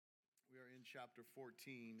chapter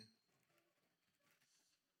 14.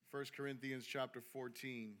 1 Corinthians chapter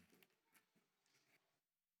 14.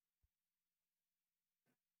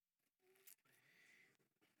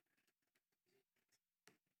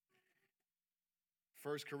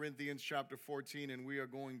 First Corinthians chapter 14, and we are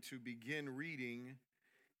going to begin reading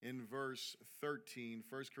in verse 13.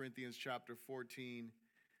 1 Corinthians chapter 14,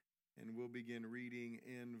 and we'll begin reading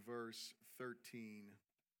in verse 13.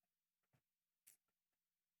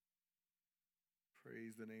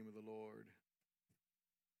 Praise the name of the Lord.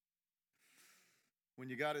 When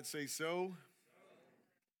you got it, say so.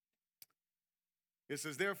 It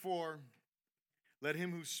says, therefore, let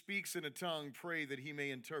him who speaks in a tongue pray that he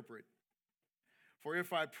may interpret. For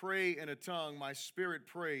if I pray in a tongue, my spirit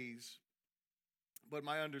prays, but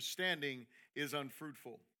my understanding is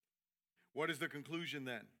unfruitful. What is the conclusion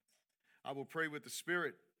then? I will pray with the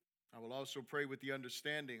spirit. I will also pray with the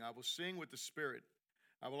understanding. I will sing with the spirit.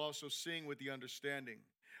 I will also sing with the understanding.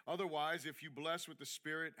 Otherwise, if you bless with the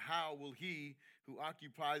spirit, how will he who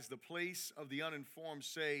occupies the place of the uninformed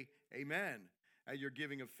say, Amen, at your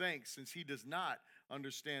giving of thanks, since he does not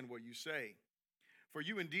understand what you say? For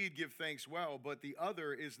you indeed give thanks well, but the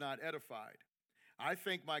other is not edified. I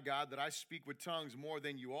thank my God that I speak with tongues more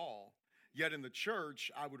than you all. Yet in the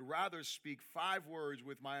church I would rather speak 5 words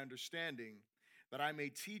with my understanding, that I may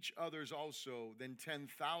teach others also, than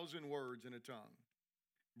 10,000 words in a tongue.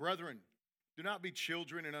 Brethren, do not be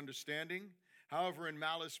children in understanding. However, in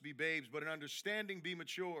malice be babes, but in understanding be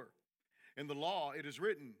mature. In the law it is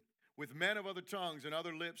written, with men of other tongues and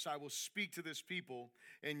other lips I will speak to this people,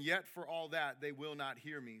 and yet for all that they will not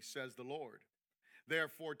hear me, says the Lord.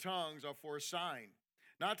 Therefore tongues are for a sign,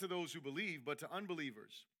 not to those who believe, but to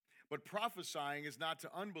unbelievers. But prophesying is not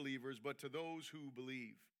to unbelievers, but to those who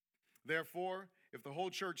believe. Therefore, if the whole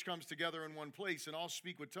church comes together in one place and all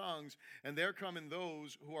speak with tongues, and there come in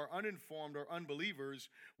those who are uninformed or unbelievers,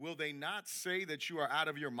 will they not say that you are out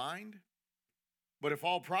of your mind? But if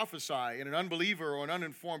all prophesy and an unbeliever or an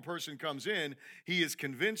uninformed person comes in, he is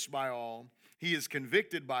convinced by all, he is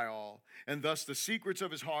convicted by all, and thus the secrets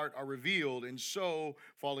of his heart are revealed. And so,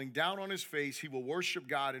 falling down on his face, he will worship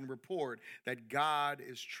God and report that God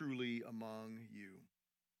is truly among you.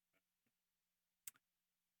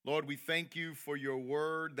 Lord, we thank you for your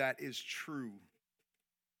word that is true,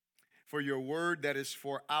 for your word that is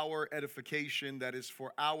for our edification, that is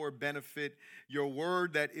for our benefit, your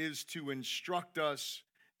word that is to instruct us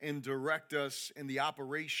and direct us in the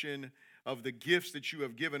operation of the gifts that you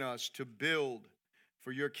have given us to build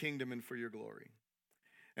for your kingdom and for your glory.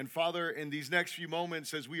 And Father, in these next few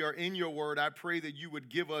moments, as we are in your word, I pray that you would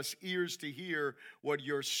give us ears to hear what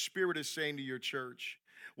your Spirit is saying to your church.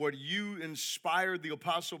 What you inspired the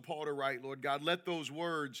Apostle Paul to write, Lord God, let those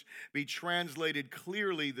words be translated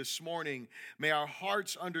clearly this morning. May our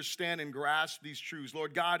hearts understand and grasp these truths.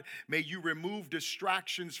 Lord God, may you remove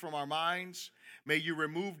distractions from our minds. May you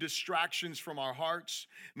remove distractions from our hearts.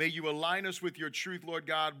 May you align us with your truth, Lord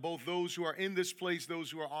God, both those who are in this place, those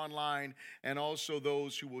who are online, and also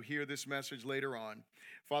those who will hear this message later on.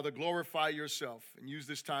 Father, glorify yourself and use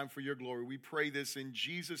this time for your glory. We pray this in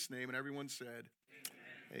Jesus' name, and everyone said,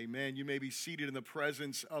 Amen. You may be seated in the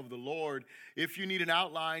presence of the Lord. If you need an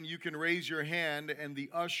outline, you can raise your hand and the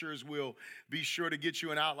ushers will be sure to get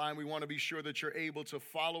you an outline. We want to be sure that you're able to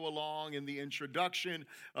follow along in the introduction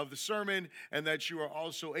of the sermon and that you are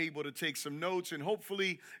also able to take some notes. And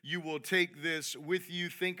hopefully you will take this with you.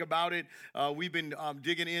 Think about it. We've been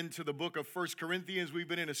digging into the book of 1 Corinthians. We've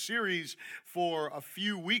been in a series for a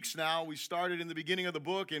few weeks now. We started in the beginning of the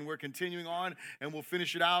book and we're continuing on and we'll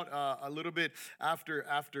finish it out a little bit after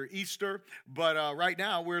Easter, but right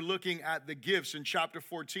now we're looking at the gifts in chapter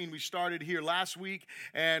 14. We started here last week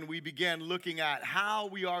and we began looking at how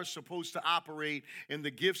we are supposed to operate in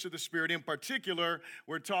the gifts of the Spirit. In particular,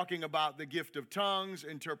 we're talking about the gift of tongues,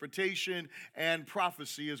 interpretation, and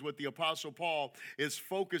prophecy is what the Apostle Paul is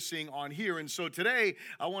focusing on here. And so today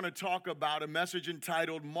I want to talk about a message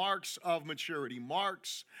entitled Marks of Maturity.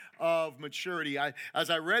 Marks of Maturity.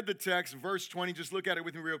 As I read the text, verse 20, just look at it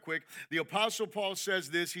with me real quick. The Apostle Paul says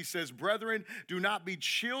this, he says, brethren, do not be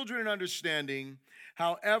children in understanding,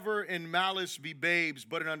 however in malice be babes,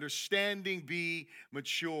 but in understanding be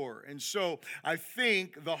mature. And so I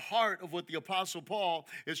think the heart of what the Apostle Paul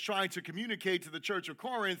is trying to communicate to the church of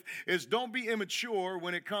Corinth is don't be immature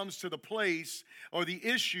when it comes to the place or the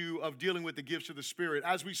issue of dealing with the gifts of the Spirit.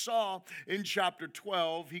 As we saw in chapter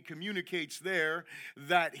 12, he communicates there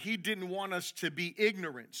that he didn't want us to be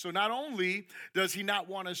ignorant. So not only does he not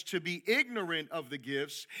want us to be ignorant of the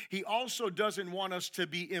gifts, he also doesn't want us to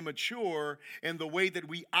be immature in the way that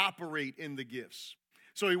we operate in the gifts.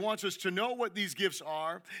 So he wants us to know what these gifts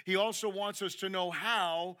are. He also wants us to know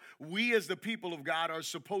how we as the people of God are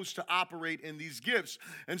supposed to operate in these gifts.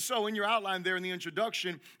 And so in your outline there in the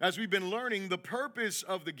introduction, as we've been learning, the purpose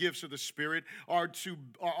of the gifts of the Spirit are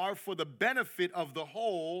for the benefit of the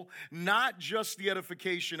whole, not just the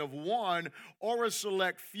edification of one or a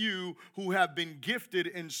select few who have been gifted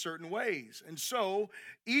in certain ways. And so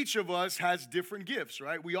each of us has different gifts,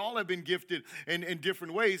 right? We all have been gifted in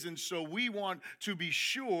different ways. And so we want to be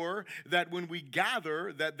sure that when we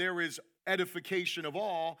gather, that there is edification of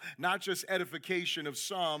all, not just edification of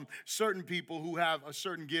some, certain people who have a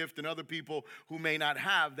certain gift and other people who may not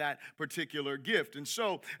have that particular gift. And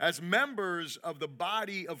so as members of the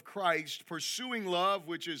body of Christ, pursuing love,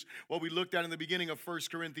 which is what we looked at in the beginning of 1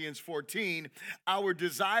 Corinthians 14, our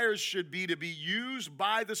desires should be to be used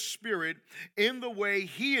by the Spirit in the way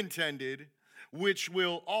He intended, which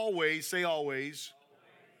will always, say always,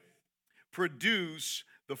 produce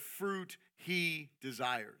the fruit He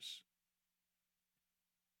desires.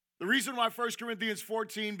 The reason why 1 Corinthians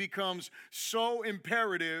 14 becomes so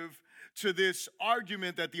imperative to this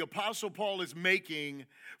argument that the Apostle Paul is making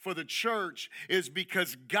for the church is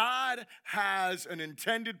because God has an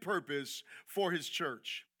intended purpose for His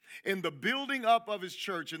church. In the building up of His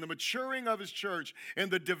church, in the maturing of His church, in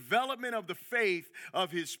the development of the faith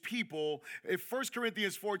of His people, if 1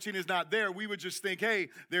 Corinthians 14 is not there, we would just think, hey,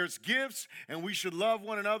 there's gifts and we should love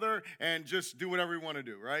one another and just do whatever we want to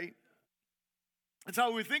do, right? That's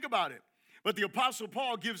how we think about it. But the Apostle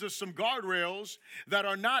Paul gives us some guardrails that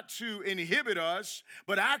are not to inhibit us,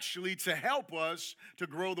 but actually to help us to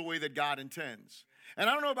grow the way that God intends. And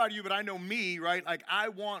I don't know about you, but I know me, right? Like, I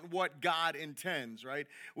want what God intends, right?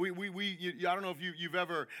 I don't know if you've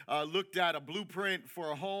ever looked at a blueprint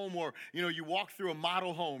for a home, or, you walk through a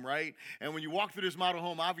model home, right? And when you walk through this model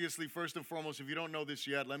home, obviously, first and foremost, if you don't know this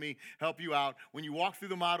yet, let me help you out. When you walk through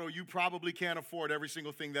the model, you probably can't afford every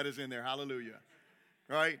single thing that is in there. Hallelujah.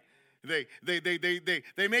 Right? They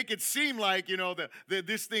make it seem like, that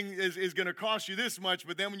this thing is going to cost you this much,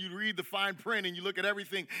 but then when you read the fine print and you look at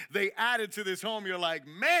everything they added to this home, you're like,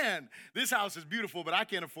 man, this house is beautiful, but I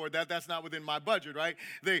can't afford that. That's not within my budget, right?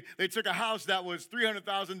 They took a house that was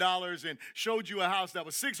 $300,000 and showed you a house that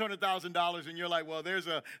was $600,000, and you're like, well, there's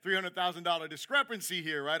a $300,000 discrepancy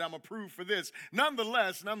here, right? I'm approved for this.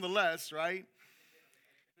 Nonetheless, right?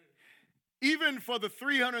 Even for the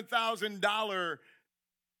 $300,000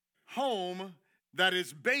 home that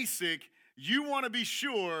is basic, you want to be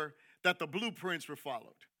sure that the blueprints were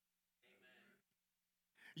followed.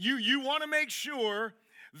 You want to make sure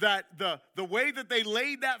that the way that they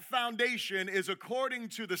laid that foundation is according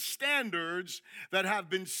to the standards that have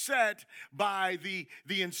been set by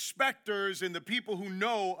the inspectors and the people who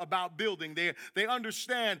know about building. They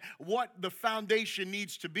understand what the foundation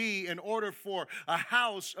needs to be in order for a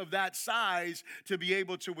house of that size to be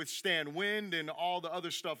able to withstand wind and all the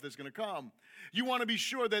other stuff that's going to come. You want to be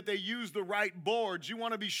sure that they use the right boards. You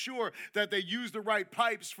want to be sure that they use the right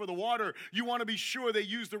pipes for the water. You want to be sure they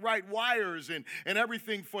use the right wires and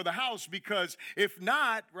everything for the house, because if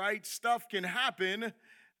not, right, stuff can happen.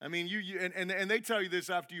 I mean, and they tell you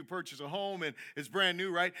this after you purchase a home and it's brand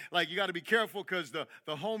new, right? Like, you got to be careful because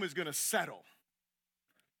the home is going to settle.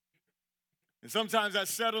 And sometimes that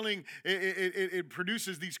settling, it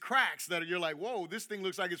produces these cracks that you're like, whoa, this thing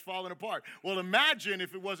looks like it's falling apart. Well, imagine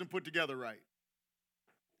if it wasn't put together right.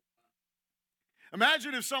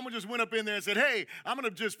 Imagine if someone just went up in there and said, hey, I'm going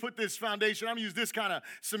to just put this foundation. I'm going to use this kind of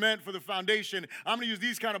cement for the foundation. I'm going to use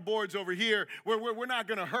these kind of boards over here. We're not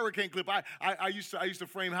going to hurricane clip. I used to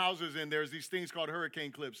frame houses, and there's these things called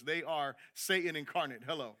hurricane clips. They are Satan incarnate.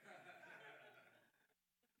 Hello.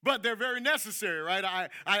 But they're very necessary, right?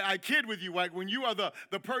 I kid with you, like when you are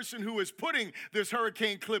the person who is putting this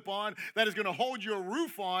hurricane clip on that is going to hold your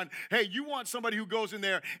roof on, hey, you want somebody who goes in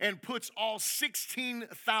there and puts all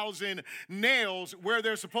 16,000 nails where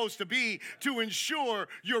they're supposed to be to ensure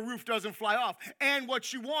your roof doesn't fly off. And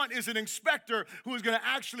what you want is an inspector who is going to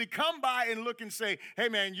actually come by and look and say, hey,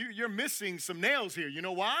 man, you're missing some nails here. You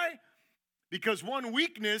know why? Because one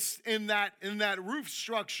weakness in that roof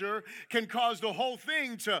structure can cause the whole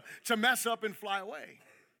thing to mess up and fly away.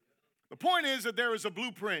 The point is that there is a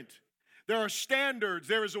blueprint. There are standards.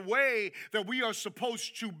 There is a way that we are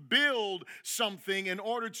supposed to build something in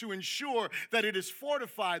order to ensure that it is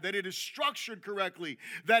fortified, that it is structured correctly,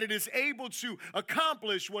 that it is able to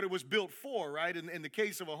accomplish what it was built for, right? In the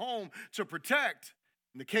case of a home, to protect.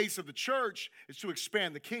 In the case of the church, it's to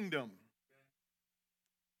expand the kingdom.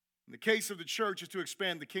 In the case of the church is to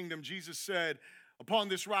expand the kingdom. Jesus said, Upon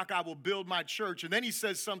this rock I will build my church. And then he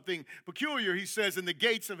says something peculiar. He says, and the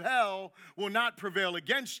gates of hell will not prevail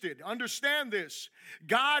against it. Understand this.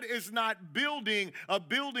 God is not building a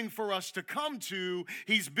building for us to come to.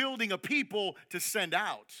 He's building a people to send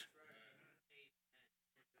out.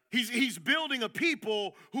 He's building a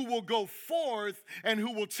people who will go forth and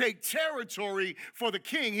who will take territory for the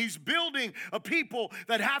king. He's building a people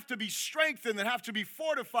that have to be strengthened, that have to be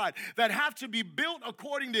fortified, that have to be built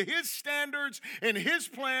according to his standards and his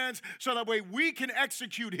plans so that way we can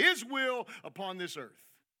execute his will upon this earth.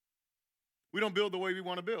 We don't build the way we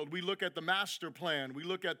want to build. We look at the master plan. We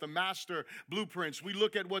look at the master blueprints. We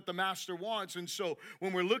look at what the master wants. And so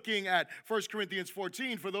when we're looking at 1 Corinthians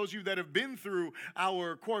 14, for those of you that have been through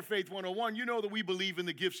our Core Faith 101, you know that we believe in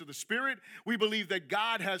the gifts of the Spirit. We believe that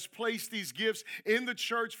God has placed these gifts in the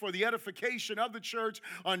church for the edification of the church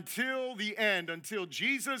until the end, until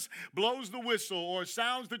Jesus blows the whistle or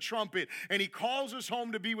sounds the trumpet and he calls us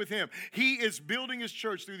home to be with him. He is building his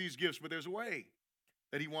church through these gifts, but there's a way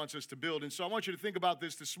that he wants us to build. And so I want you to think about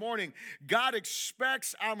this morning. God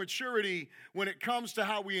expects our maturity when it comes to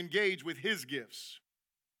how we engage with his gifts.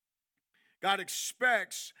 God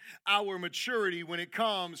expects our maturity when it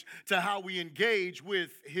comes to how we engage with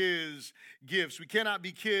his gifts. We cannot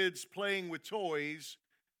be kids playing with toys.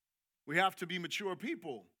 We have to be mature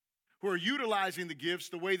people who are utilizing the gifts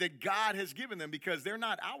the way that God has given them, because they're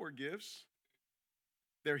not our gifts.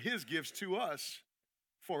 They're his gifts to us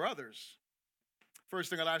for others. First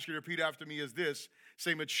thing I'll ask you to repeat after me is this.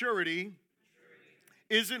 Say, maturity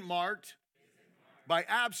isn't marked by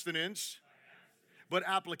abstinence, but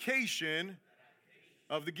application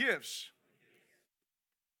of the gifts.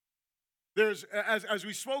 There's, as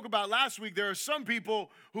we spoke about last week, there are some people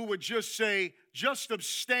who would just say, just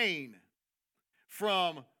abstain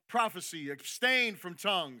from prophecy, abstain from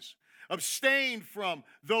tongues. Abstain from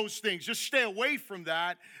those things. Just stay away from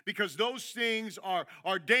that, because those things are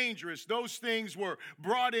dangerous. Those things were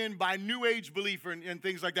brought in by New Age belief and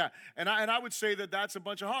things like that. And I would say that that's a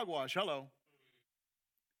bunch of hogwash. Hello.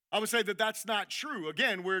 I would say that that's not true.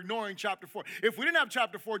 Again, we're ignoring chapter 4. If we didn't have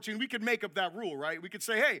chapter 14, we could make up that rule, right? We could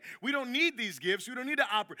say, hey, we don't need these gifts. We don't need to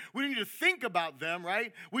operate. We don't need to think about them,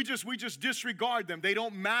 right? We just disregard them. They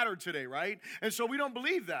don't matter today, right? And so we don't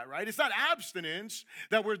believe that, right? It's not abstinence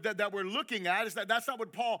that we're looking at. That's not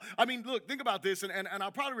what Paul, I mean, look, think about this, and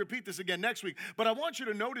I'll probably repeat this again next week, but I want you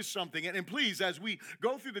to notice something, and please, as we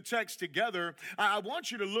go through the text together, I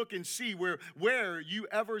want you to look and see where you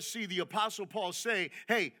ever see the Apostle Paul say,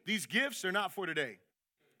 hey, these gifts are not for today.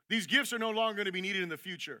 These gifts are no longer going to be needed in the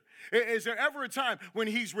future. Is there ever a time when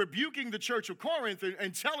he's rebuking the church of Corinth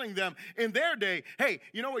and telling them in their day, hey,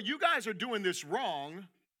 you know what, you guys are doing this wrong,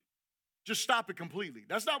 just stop it completely?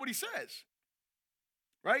 That's not what he says.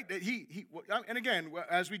 Right? And again,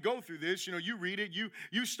 as we go through this, you know, you read it,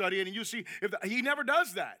 you study it, and you see he never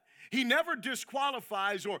does that. He never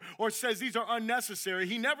disqualifies or says these are unnecessary.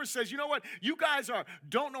 He never says, you know what, you guys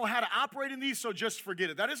don't know how to operate in these, so just forget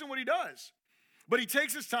it. That isn't what he does. But he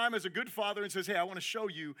takes his time as a good father and says, hey, I want to show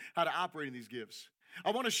you how to operate in these gifts.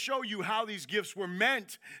 I want to show you how these gifts were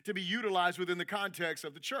meant to be utilized within the context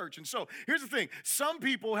of the church. And so here's the thing. Some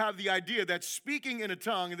people have the idea that speaking in a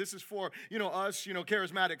tongue, and this is for, us,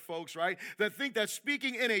 charismatic folks, right, that think that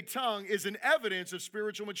speaking in a tongue is an evidence of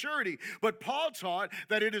spiritual maturity. But Paul taught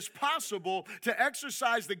that it is possible to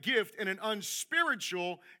exercise the gift in an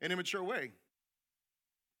unspiritual and immature way.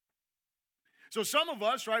 So some of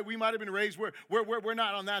us, right, we might have been raised where we're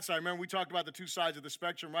not on that side. Remember, we talked about the two sides of the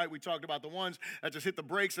spectrum, right? We talked about the ones that just hit the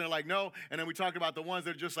brakes and are like, no. And then we talked about the ones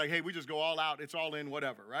that are just like, hey, we just go all out. It's all in,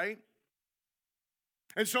 whatever, right?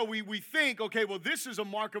 And so we think, okay, well, this is a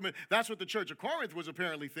mark of it. That's what the church of Corinth was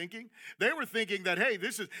apparently thinking. They were thinking that, hey,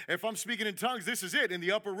 if I'm speaking in tongues, this is it. In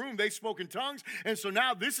the upper room, they spoke in tongues. And so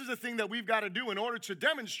now this is a thing that we've got to do in order to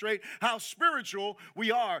demonstrate how spiritual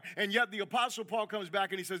we are. And yet the Apostle Paul comes back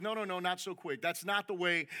and he says, no, not so quick. That's not the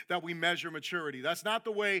way that we measure maturity. That's not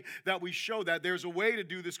the way that we show that. There's a way to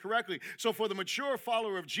do this correctly. So for the mature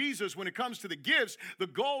follower of Jesus, when it comes to the gifts, the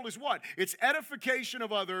goal is what? It's edification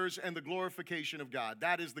of others and the glorification of God.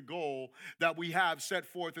 That is the goal that we have set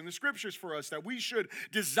forth in the scriptures for us, that we should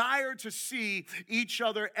desire to see each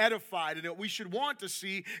other edified and that we should want to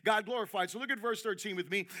see God glorified. So look at verse 13 with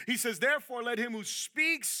me. He says, therefore let him who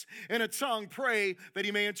speaks in a tongue pray that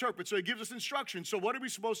he may interpret. So he gives us instructions. So what are we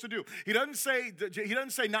supposed to do? He doesn't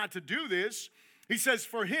say not to do this. He says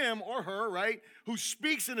for him or her, right, who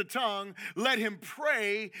speaks in a tongue, let him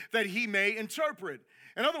pray that he may interpret.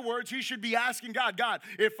 In other words, he should be asking God, God,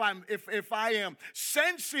 if I am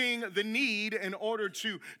sensing the need in order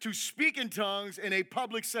to speak in tongues in a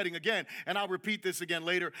public setting, again, and I'll repeat this again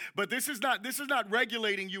later, but this is not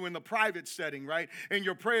regulating you in the private setting, right? In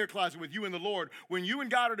your prayer closet with you and the Lord. When you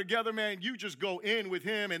and God are together, man, you just go in with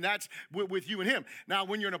him, and that's with you and him. Now,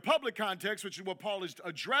 when you're in a public context, which is what Paul is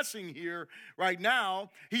addressing here right now,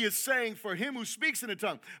 he is saying for him who speaks in a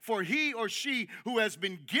tongue, for he or she who has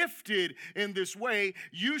been gifted in this way,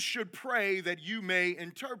 you should pray that you may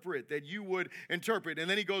interpret, that you would interpret. And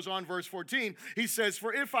then he goes on, verse 14, he says,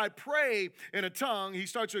 for if I pray in a tongue, he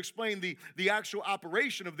starts to explain the actual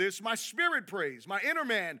operation of this. My spirit prays, my inner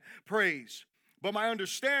man prays, but my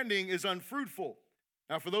understanding is unfruitful.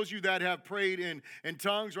 Now, for those of you that have prayed in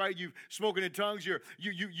tongues, right, you've spoken in tongues,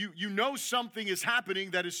 you know something is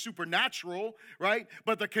happening that is supernatural, right?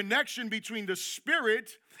 But the connection between the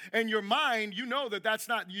spirit and your mind, you know that's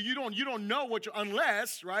not, you don't know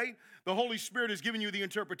unless, right, the Holy Spirit is giving you the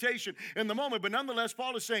interpretation in the moment. But nonetheless,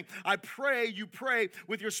 Paul is saying, you pray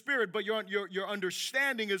with your spirit, but your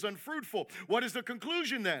understanding is unfruitful. What is the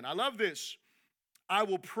conclusion then? I love this. I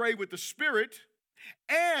will pray with the spirit,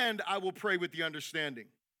 and I will pray with the understanding.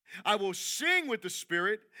 I will sing with the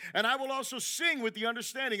spirit, and I will also sing with the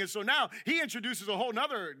understanding. And so now he introduces a whole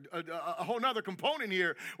nother component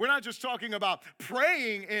here. We're not just talking about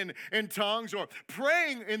praying in tongues or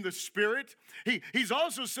praying in the spirit. He's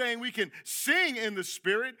also saying we can sing in the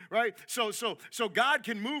spirit, right? So God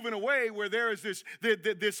can move in a way where there is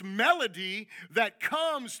this melody that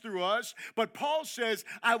comes through us. But Paul says,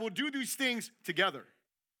 I will do these things together.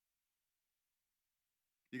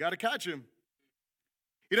 You got to catch him.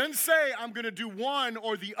 He doesn't say, I'm going to do one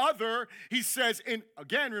or the other. He says,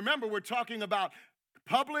 again, remember, we're talking about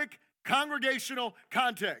public, congregational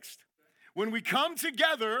context. When we come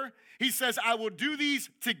together, he says, I will do these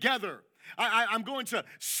together. I'm going to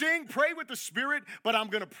pray with the Spirit, but I'm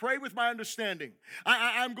going to pray with my understanding.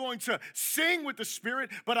 I'm going to sing with the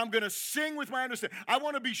Spirit, but I'm going to sing with my understanding. I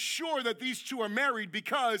want to be sure that these two are married,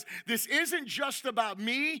 because this isn't just about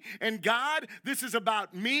me and God. This is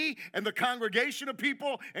about me and the congregation of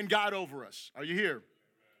people and God over us. Are you here?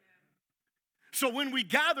 So when we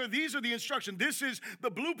gather, these are the instructions. This is the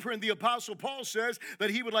blueprint the Apostle Paul says that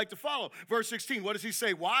he would like to follow. Verse 16, what does he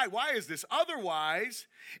say? Why? Why is this? Otherwise,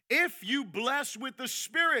 if you bless with the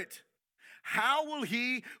Spirit, how will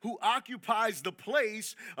he who occupies the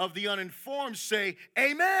place of the uninformed say,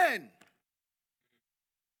 Amen?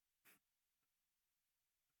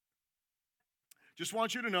 Just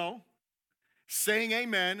want you to know, saying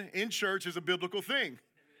amen in church is a biblical thing.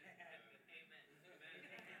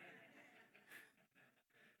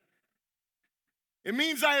 It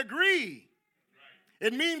means I agree.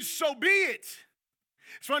 It means so be it.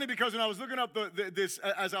 It's funny because when I was looking up this,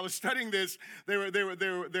 as I was studying this, there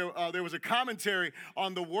was a commentary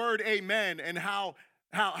on the word amen and how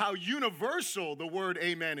universal the word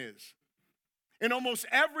amen is. In almost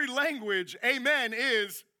every language, amen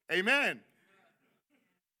is amen.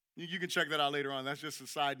 You can check that out later on. That's just a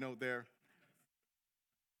side note there.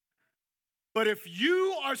 But if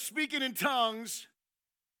you are speaking in tongues,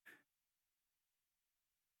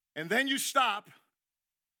 and then you stop,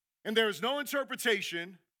 and there is no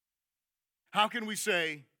interpretation, how can we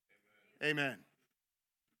say amen?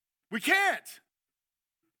 We can't.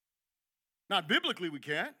 Not biblically, we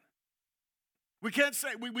can't. We can't say,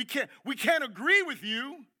 we can't agree with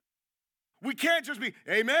you. We can't just be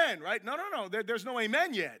amen, right? No. There's no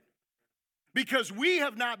amen yet. Because we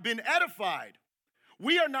have not been edified.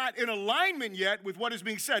 We are not in alignment yet with what is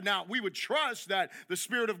being said. Now, we would trust that the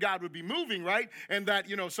Spirit of God would be moving, right? And that,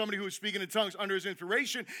 somebody who is speaking in tongues under his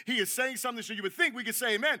inspiration, he is saying something, so you would think we could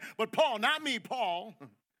say amen. But Paul, not me, Paul,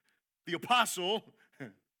 the apostle,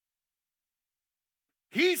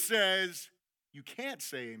 he says you can't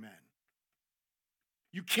say amen.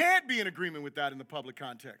 You can't be in agreement with that in the public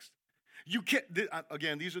context. You can't,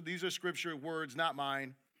 again, these are scripture words, not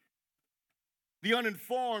mine. The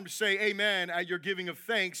uninformed say amen at your giving of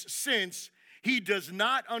thanks, since he does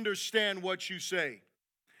not understand what you say.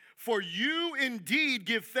 For you indeed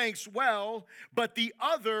give thanks well, but the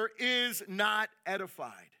other is not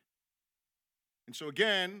edified. And so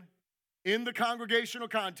again, in the congregational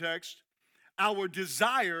context, our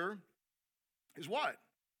desire is what?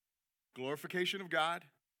 Glorification of God,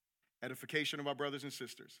 edification of our brothers and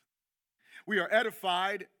sisters. We are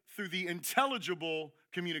edified through the intelligible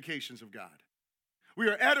communications of God. We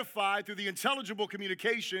are edified through the intelligible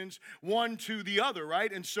communications one to the other,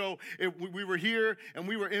 right? And so we were here and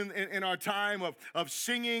we were in our time of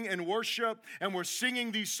singing and worship, and we're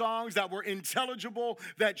singing these songs that were intelligible,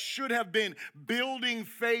 that should have been building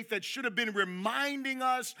faith, that should have been reminding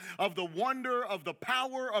us of the wonder, of the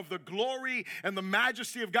power, of the glory, and the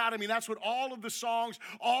majesty of God. I mean, that's what all of the songs,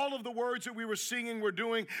 all of the words that we were singing were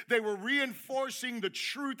doing. They were reinforcing the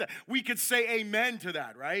truth that we could say amen to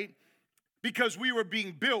that, right? Because we were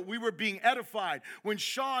being built, we were being edified. When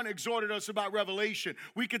Sean exhorted us about Revelation,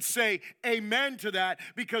 we could say amen to that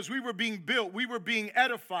because we were being built, we were being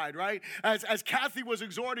edified, right? As Kathy was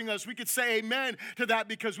exhorting us, we could say amen to that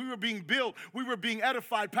because we were being built, we were being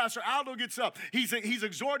edified. Pastor Aldo gets up, he's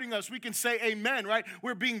exhorting us, we can say amen, right?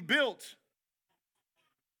 We're being built.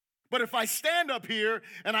 But if I stand up here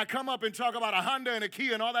and I come up and talk about a Honda and a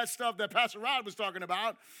Kia and all that stuff that Pastor Rod was talking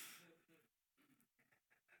about,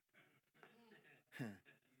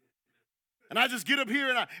 and I just get up here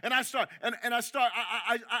and I start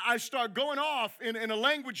going off in a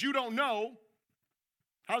language you don't know,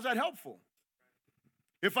 how's that helpful?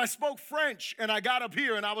 If I spoke French and I got up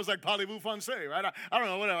here and I was like, parlez-vous français, right? I don't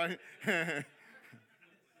know, whatever.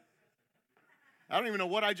 I don't even know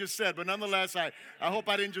what I just said, but nonetheless, I hope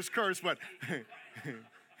I didn't just curse, but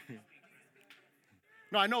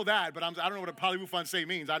no, I know that, but I don't know what a parlez-vous français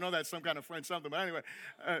means. I know that's some kind of French something, but anyway.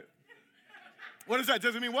 What is that?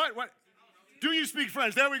 Does it mean what? What? Do you speak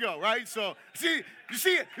French? There we go, right? So, you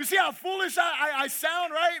see how foolish I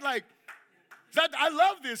sound, right? Like, I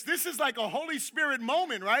love this. This is like a Holy Spirit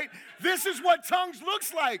moment, right? This is what tongues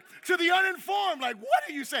looks like to the uninformed. Like, what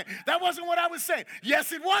are you saying? That wasn't what I was saying.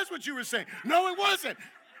 Yes, it was what you were saying. No, it wasn't.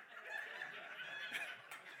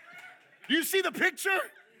 Do you see the picture?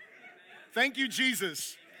 Thank you,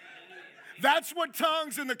 Jesus. That's what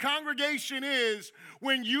tongues in the congregation is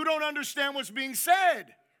when you don't understand what's being said.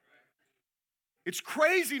 It's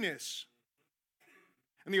craziness.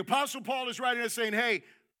 And the Apostle Paul is writing us saying, hey,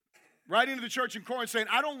 writing to the church in Corinth saying,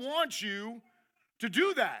 I don't want you to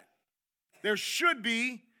do that. There should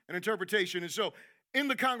be an interpretation. And so in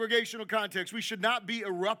the congregational context, we should not be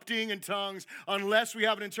erupting in tongues unless we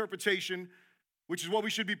have an interpretation, which is what we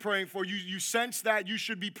should be praying for. You sense that, you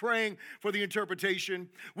should be praying for the interpretation.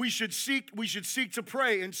 We should seek to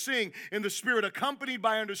pray and sing in the Spirit, accompanied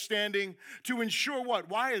by understanding, to ensure what?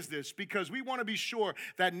 Why is this? Because we want to be sure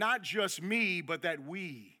that not just me, but that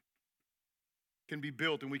we can be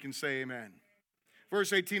built and we can say amen.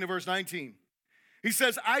 Verse 18 and verse 19. He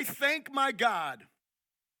says, I thank my God.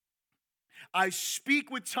 I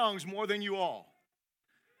speak with tongues more than you all.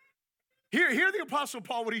 Hear the Apostle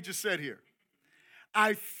Paul, what he just said here.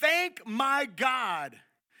 I thank my God,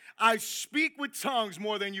 I speak with tongues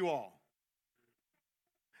more than you all.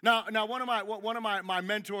 Now one of my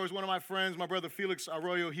mentors, one of my friends, my brother Felix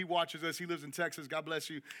Arroyo, he watches us. He lives in Texas. God bless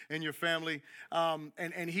you and your family.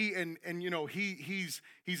 He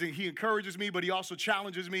encourages me, but he also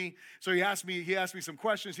challenges me. So he asked me some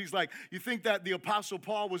questions. He's like, you think that the Apostle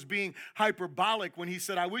Paul was being hyperbolic when he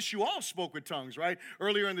said, I wish you all spoke with tongues, right?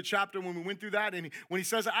 Earlier in the chapter when we went through that, and when he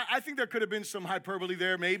says, I think there could have been some hyperbole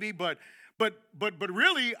there, maybe, but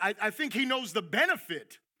really, I think he knows the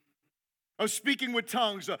benefit of speaking with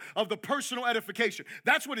tongues, of the personal edification.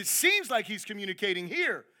 That's what it seems like he's communicating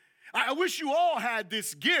here. I wish you all had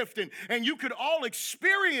this gift and you could all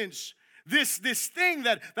experience this thing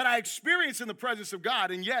that I experience in the presence of God.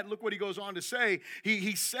 And yet, look what he goes on to say.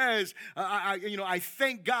 He says, I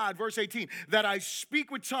thank God, verse 18, that I speak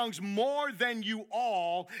with tongues more than you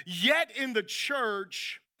all, yet in the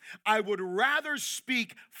church I would rather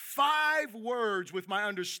speak 5 words with my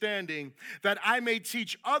understanding, that I may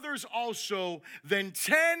teach others also, than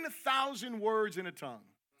 10,000 words in a tongue.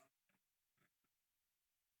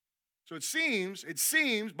 So it seems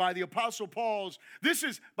by the Apostle Paul's, this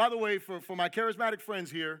is, by the way, for my charismatic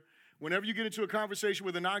friends here, whenever you get into a conversation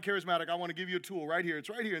with a non-charismatic, I want to give you a tool right here. It's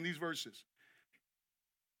right here in these verses.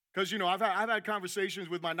 Because, I've had conversations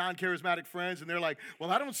with my non-charismatic friends, and they're like,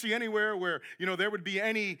 well, I don't see anywhere where, there would be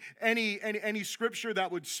any scripture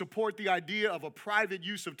that would support the idea of a private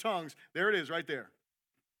use of tongues. There it is right there.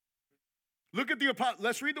 Look at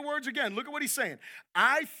let's read the words again. Look at what he's saying.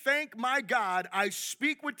 I thank my God, I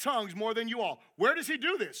speak with tongues more than you all. Where does he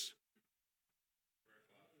do this?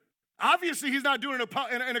 Obviously, he's not doing it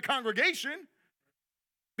in a congregation.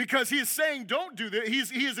 Because he is saying don't do this.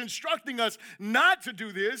 He is instructing us not to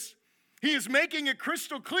do this. He is making it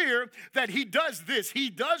crystal clear that he does this. He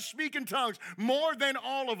does speak in tongues more than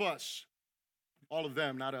all of us. All of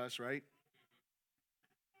them, not us, right?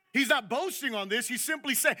 He's not boasting on this. He's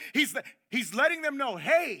simply saying, he's letting them know,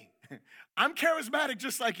 hey, I'm charismatic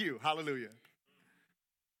just like you. Hallelujah.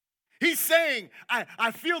 He's saying,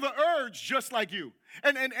 I feel the urge just like you.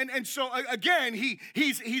 And so again,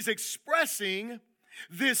 he's expressing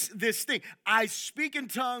this thing. I speak in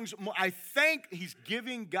tongues. He's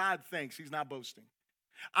giving God thanks. He's not boasting.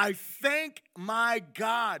 I thank my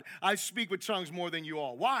God I speak with tongues more than you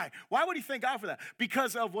all. Why? Why would he thank God for that?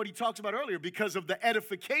 Because of what he talked about earlier, because of the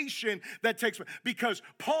edification that takes place. Because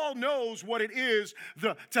Paul knows what it is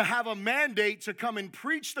to have a mandate to come and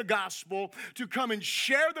preach the gospel, to come and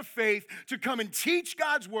share the faith, to come and teach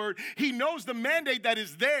God's word. He knows the mandate that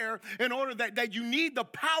is there in order that you need the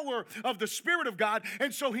power of the Spirit of God.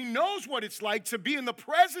 And so he knows what it's like to be in the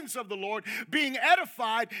presence of the Lord, being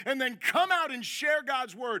edified, and then come out and share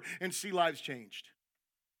God's word and see lives changed.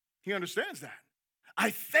 He understands that. I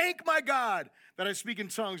thank my God that I speak in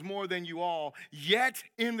tongues more than you all, yet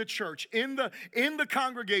in the church, in the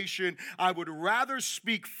congregation, I would rather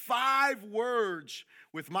speak 5 words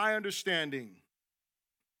with my understanding,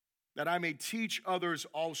 that I may teach others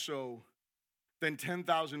also, than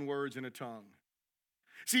 10,000 words in a tongue.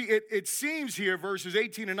 See, it seems here, verses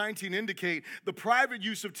 18 and 19 indicate the private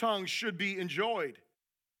use of tongues should be enjoyed.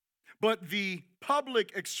 But the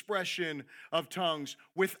public expression of tongues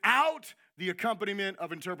without the accompaniment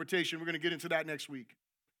of interpretation, we're going to get into that next week,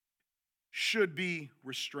 should be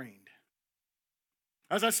restrained.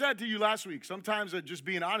 As I said to you last week, sometimes, just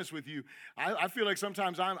being honest with you, I feel like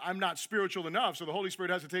sometimes I'm not spiritual enough, so the Holy Spirit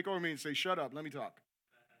has to take over me and say, shut up, let me talk.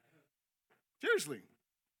 Seriously.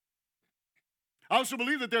 I also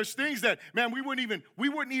believe that there's things that, man, we wouldn't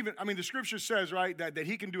even, I mean, the scripture says, right, that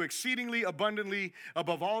he can do exceedingly abundantly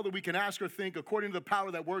above all that we can ask or think according to the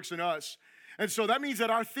power that works in us. And so that means that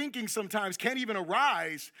our thinking sometimes can't even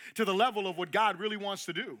arise to the level of what God really wants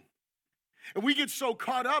to do. And we get so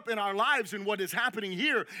caught up in our lives and what is happening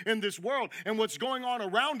here in this world and what's going on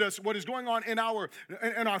around us, what is going on in our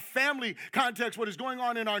family context, what is going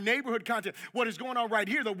on in our neighborhood context, what is going on right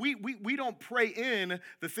here, that we don't pray in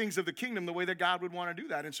the things of the kingdom the way that God would want to do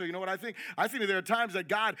that. And so you know what I think? I think that there are times that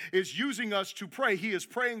God is using us to pray. He is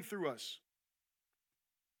praying through us.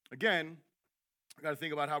 Again, I got to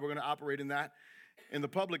think about how we're going to operate in that in the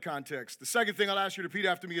public context. The second thing I'll ask you to repeat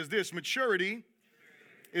after me is this: maturity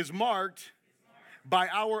is marked by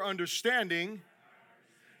our understanding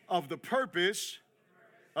of the purpose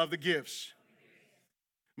of the gifts.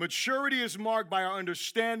 Maturity is marked by our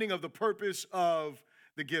understanding of the purpose of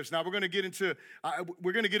the gifts. Now we're going to get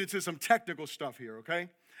into some technical stuff here, okay?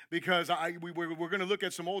 Because we're going to look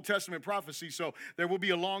at some Old Testament prophecy, so there will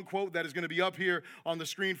be a long quote that is going to be up here on the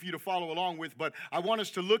screen for you to follow along with. But I want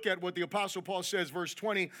us to look at what the Apostle Paul says, verse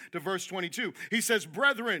 20 to verse 22. He says,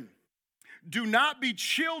 "Brethren, do not be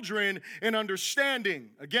children in understanding."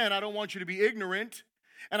 Again, I don't want you to be ignorant,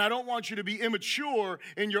 and I don't want you to be immature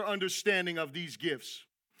in your understanding of these gifts.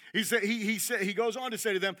 He goes on to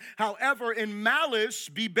say to them, "However, in malice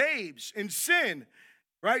be babes, in sin."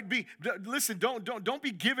 Right? Listen, don't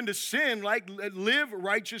be given to sin, like live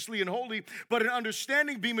righteously and holy, but in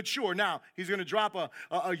understanding be mature. Now, he's going to drop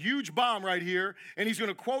a huge bomb right here, and he's going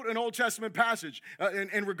to quote an Old Testament passage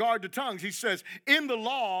in regard to tongues. He says, "In the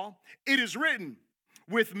law it is written,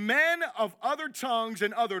 with men of other tongues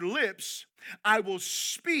and other lips I will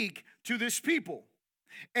speak to this people.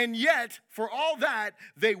 And yet, for all that,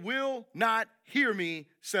 they will not hear me,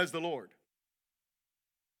 says the Lord.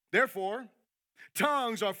 Therefore,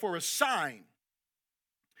 tongues are for a sign,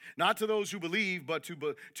 not to those who believe, but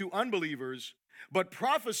to unbelievers. But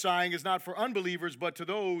prophesying is not for unbelievers, but to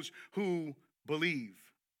those who believe.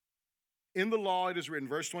 In the law it is written,"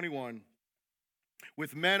 verse 21,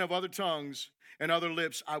 "with men of other tongues and other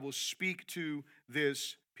lips I will speak to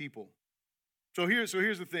this people." So here's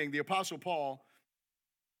the thing. The Apostle Paul,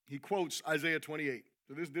 he quotes Isaiah 28.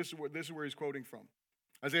 So this is where he's quoting from.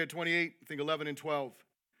 Isaiah 28, I think 11 and 12.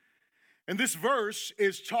 And this verse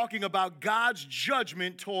is talking about God's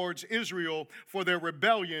judgment towards Israel for their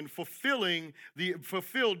rebellion, fulfilled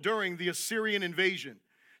during the Assyrian invasion.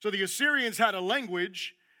 So the Assyrians had a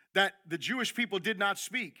language that the Jewish people did not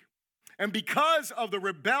speak. And because of the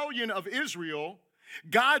rebellion of Israel,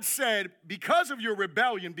 God said, because of your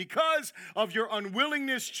rebellion, because of your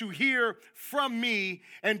unwillingness to hear from me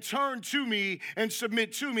and turn to me and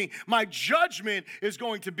submit to me, my judgment is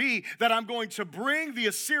going to be that I'm going to bring the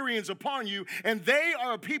Assyrians upon you, and they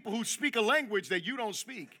are a people who speak a language that you don't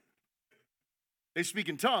speak. They speak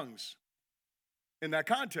in tongues in that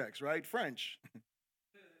context, right? French.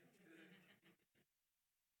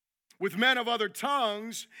 "With men of other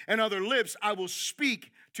tongues and other lips, I will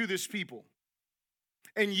speak to this people.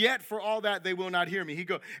 And yet for all that they will not hear me.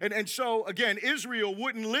 And so again, Israel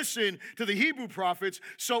wouldn't listen to the Hebrew prophets,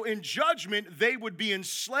 so in judgment they would be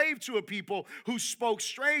enslaved to a people who spoke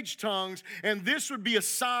strange tongues, and this would be a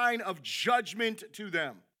sign of judgment to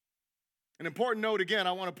them. An important note again,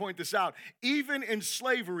 I want to point this out. Even in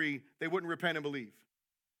slavery, they wouldn't repent and believe.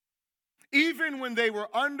 Even when they were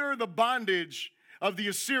under the bondage of the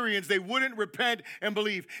Assyrians, they wouldn't repent and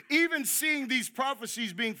believe. Even seeing these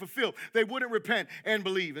prophecies being fulfilled, they wouldn't repent and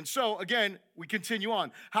believe. And so, again, we continue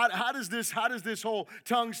on. How does this whole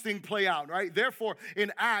tongues thing play out, right? Therefore,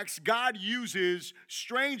 in Acts, God uses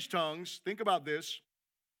strange tongues, think about this,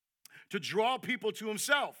 to draw people to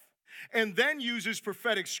himself. And then uses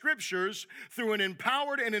prophetic scriptures through an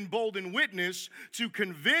empowered and emboldened witness to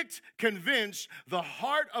convince the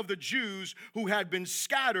heart of the Jews who had been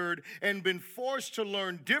scattered and been forced to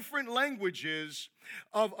learn different languages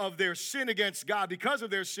of their sin against God, because of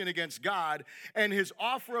their sin against God, and his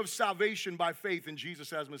offer of salvation by faith in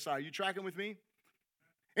Jesus as Messiah. You tracking with me?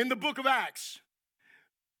 In the book of Acts,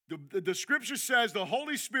 the scripture says the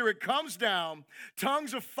Holy Spirit comes down,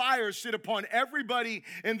 tongues of fire sit upon everybody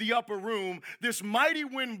in the upper room. This mighty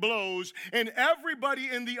wind blows, and everybody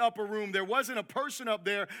in the upper room, there wasn't a person up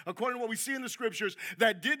there, according to what we see in the scriptures,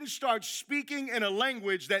 that didn't start speaking in a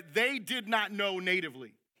language that they did not know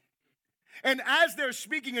natively. And as they're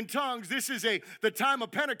speaking in tongues, this is the time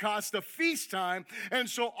of Pentecost, the feast time. And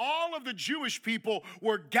so all of the Jewish people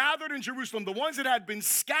were gathered in Jerusalem, the ones that had been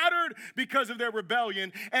scattered because of their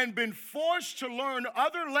rebellion and been forced to learn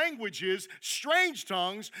other languages, strange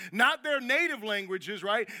tongues, not their native languages,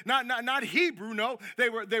 right? Not Hebrew, no. They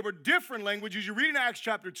were different languages. You read in Acts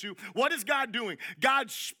chapter 2, what is God doing? God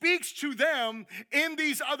speaks to them in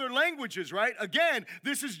these other languages, right? Again,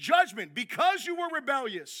 this is judgment. Because you were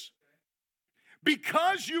rebellious,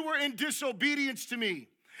 because you were in disobedience to me,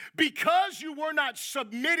 because you were not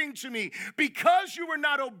submitting to me, because you were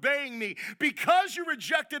not obeying me, because you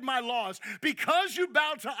rejected my laws, because you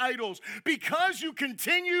bowed to idols, because you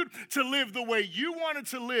continued to live the way you wanted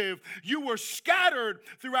to live, you were scattered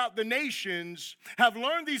throughout the nations, have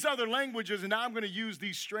learned these other languages, and now I'm going to use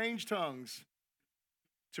these strange tongues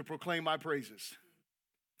to proclaim my praises,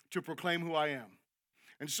 to proclaim who I am.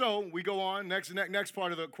 And so we go on, next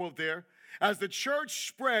part of the quote there. As the church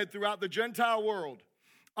spread throughout the Gentile world,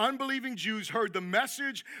 unbelieving Jews heard the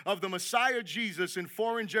message of the Messiah Jesus in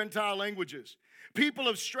foreign Gentile languages. People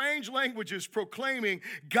of strange languages proclaiming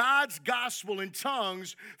God's gospel in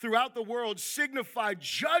tongues throughout the world signified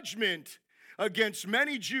judgment against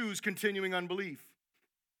many Jews continuing unbelief.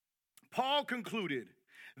 Paul concluded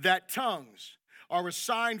that tongues are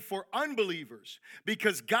assigned for unbelievers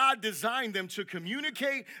because God designed them to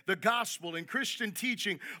communicate the gospel and Christian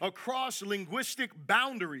teaching across linguistic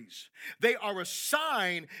boundaries. They are a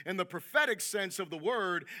sign in the prophetic sense of the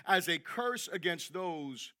word as a curse against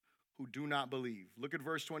those who do not believe. Look at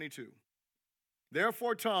verse 22.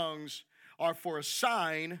 Therefore, tongues are for a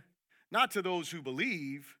sign, not to those who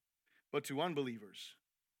believe, but to unbelievers.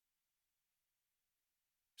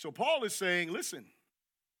 So Paul is saying, listen,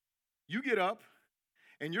 you get up,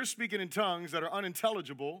 and you're speaking in tongues that are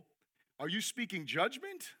unintelligible. Are you speaking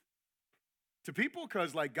judgment to people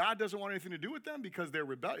because God doesn't want anything to do with them because they're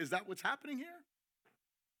rebellious? Is that what's happening here?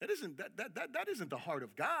 That isn't the heart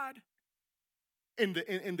of God in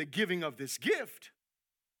the giving of this gift.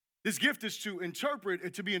 This gift is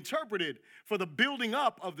to be interpreted for the building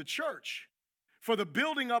up of the church, for the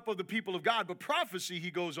building up of the people of God. But prophecy,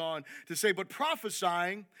 he goes on to say, but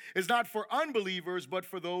prophesying is not for unbelievers, but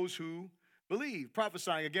for those who believe.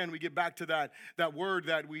 Prophesying, again, we get back to that word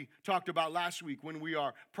that we talked about last week when we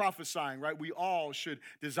are prophesying, right? We all should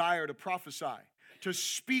desire to prophesy, to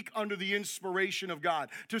speak under the inspiration of God,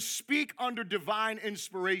 to speak under divine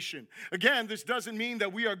inspiration. Again, this doesn't mean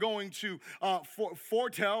that we are going to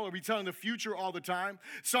foretell or be telling the future all the time.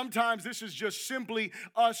 Sometimes this is just simply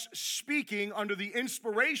us speaking under the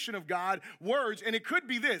inspiration of God, words, and it could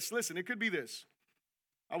be this. Listen, it could be this.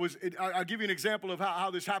 I'll give you an example of how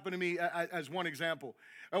this happened to me as one example.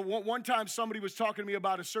 One time somebody was talking to me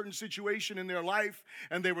about a certain situation in their life,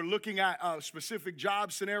 and they were looking at a specific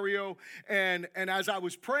job scenario, and as I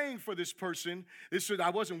was praying for this person, I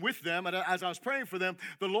wasn't with them, and as I was praying for them,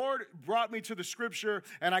 the Lord brought me to the scripture,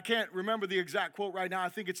 and I can't remember the exact quote right now. I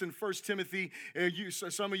think it's in 1 Timothy.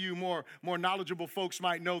 Some of you more knowledgeable folks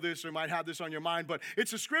might know this or might have this on your mind, but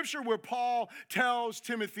it's a scripture where Paul tells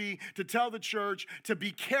Timothy to tell the church to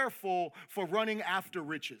be careful for running after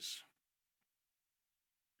riches.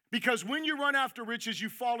 Because when you run after riches, you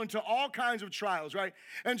fall into all kinds of trials, right?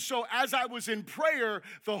 And so as I was in prayer,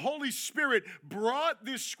 the Holy Spirit brought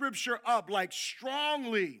this scripture up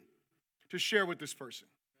strongly to share with this person.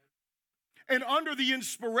 and under the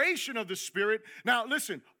inspiration of the Spirit. Now,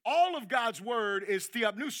 listen, all of God's word is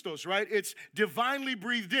theopneustos, right? It's divinely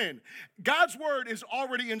breathed in. God's word is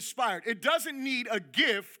already inspired. It doesn't need a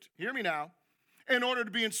gift, hear me now, in order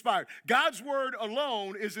to be inspired. God's word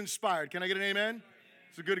alone is inspired. Can I get an amen?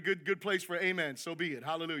 It's a good place for amen. So be it.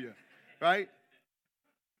 Hallelujah. Right?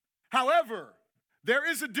 However, there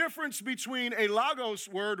is a difference between a logos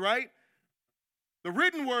word, right? The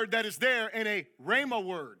written word that is there, and a rhema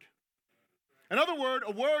word. In other words,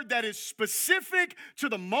 a word that is specific to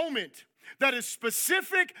the moment, that is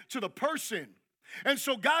specific to the person. And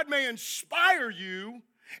so God may inspire you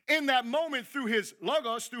in that moment through his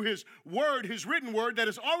logos, through his word, his written word that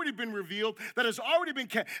has already been revealed, that has already been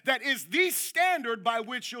kept, that is the standard by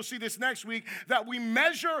which, you'll see this next week, that we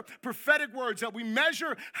measure prophetic words, that we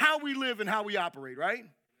measure how we live and how we operate, right?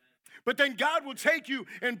 But then God will take you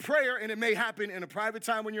in prayer, and it may happen in a private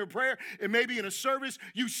time when you're in prayer. It may be in a service.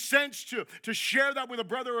 You sense to share that with a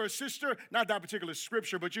brother or a sister, not that particular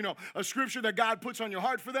scripture, but a scripture that God puts on your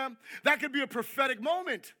heart for them. That could be a prophetic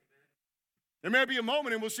moment. There may be a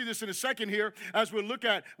moment, and we'll see this in a second here, as we'll look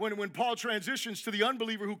at when Paul transitions to the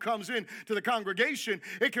unbeliever who comes in to the congregation.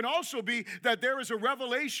 It can also be that there is a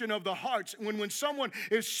revelation of the hearts. When someone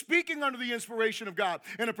is speaking under the inspiration of God,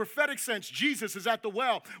 in a prophetic sense, Jesus is at the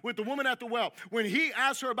well with the woman at the well. When he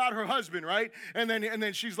asks her about her husband, right? And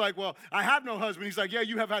then she's like, well, I have no husband. He's like, yeah,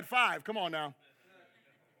 you have had 5. Come on now.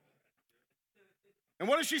 And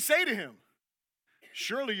what does she say to him?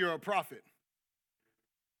 Surely you're a prophet.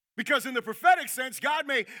 Because in the prophetic sense, God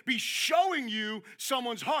may be showing you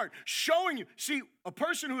someone's heart, showing you. See, a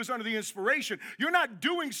person who is under the inspiration, you're not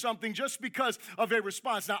doing something just because of a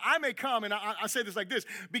response. Now, I may come, and I say this like this,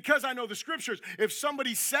 because I know the scriptures. If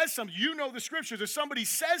somebody says something, you know the scriptures. If somebody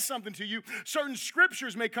says something to you, certain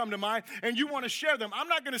scriptures may come to mind, and you want to share them. I'm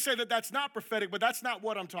not going to say that that's not prophetic, but that's not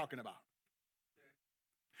what I'm talking about.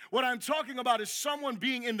 What I'm talking about is someone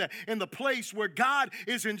being in the place where God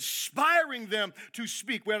is inspiring them to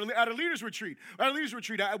speak. We're at a leaders retreat.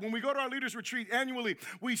 When we go to our leaders retreat annually,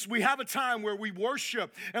 we have a time where we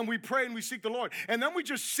worship and we pray and we seek the Lord. And then we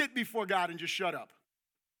just sit before God and just shut up.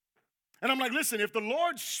 And I'm like, listen, if the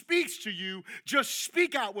Lord speaks to you, just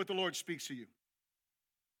speak out what the Lord speaks to you.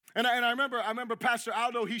 And I remember Pastor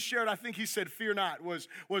Aldo, he shared, I think he said, fear not was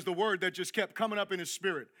the word that just kept coming up in his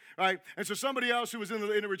spirit, right? And so somebody else who was in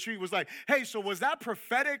the retreat was like, hey, so was that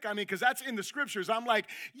prophetic? I mean, because that's in the scriptures. I'm like,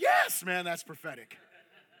 yes, man, that's prophetic.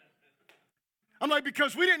 I'm like,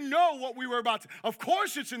 because we didn't know what we were about to. Of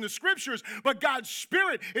course it's in the scriptures, but God's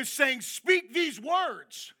Spirit is saying, speak these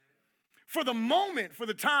words for the moment, for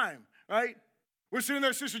the time, right? We're sitting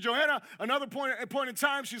there, Sister Johanna, another point in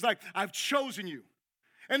time, she's like, I've chosen you.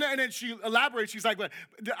 And then she elaborates. She's like,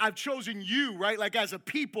 I've chosen you, right? Like as a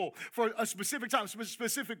people for a specific time,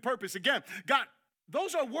 specific purpose. Again, God,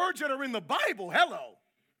 those are words that are in the Bible. Hello.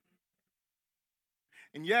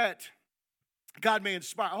 And yet, God may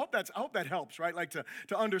inspire. I hope that helps, right? Like to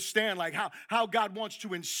understand like how God wants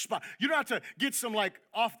to inspire. You don't have to get some like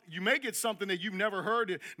off. You may get something that you've never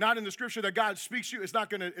heard, not in the scripture that God speaks to you. It's not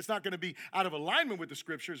gonna be out of alignment with the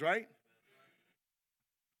scriptures, right?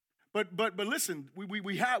 But listen,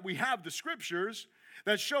 we have the scriptures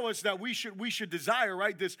that show us that we should desire,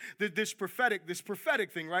 right, this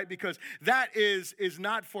prophetic thing, right? Because that is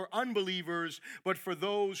not for unbelievers, but for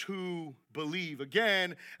those who believe.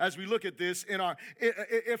 Again, as we look at this,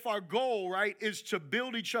 if our goal, right, is to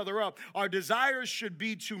build each other up, our desires should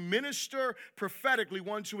be to minister prophetically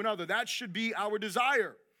one to another. That should be our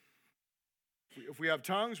desire. If we have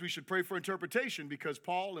tongues, we should pray for interpretation because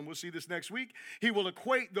Paul, and we'll see this next week, he will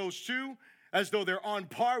equate those two as though they're on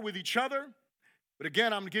par with each other. But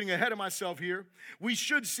again, I'm getting ahead of myself here. We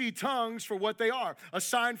should see tongues for what they are, a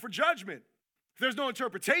sign for judgment. If there's no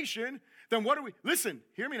interpretation, then what do we? Listen,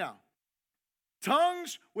 hear me now.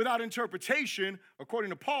 Tongues without interpretation,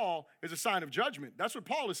 according to Paul, is a sign of judgment. That's what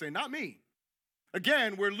Paul is saying, not me.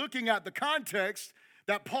 Again, we're looking at the context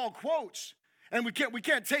that Paul quotes. And we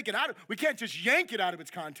can't take it out. We can't just yank it out of its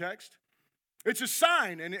context. It's a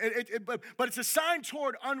sign, but it's a sign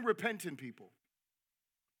toward unrepentant people.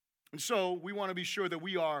 And so we want to be sure that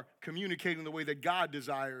we are communicating the way that God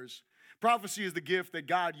desires. Prophecy is the gift that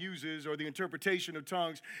God uses, or the interpretation of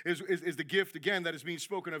tongues is the gift, again, that is being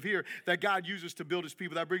spoken of here, that God uses to build his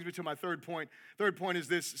people. That brings me to my third point. Third point is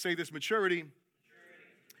this, say this, maturity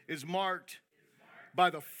is marked by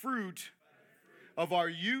the fruit of our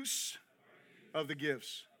use of the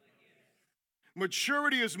gifts.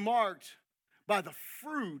 Maturity is marked by the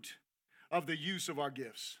fruit of the use of our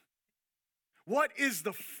gifts. What is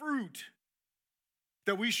the fruit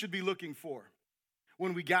that we should be looking for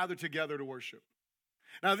when we gather together to worship?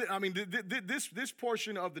 Now, this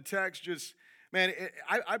portion of the text just, man,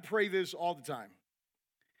 I pray this all the time.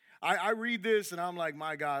 I read this and I'm like,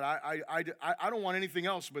 my God, I don't want anything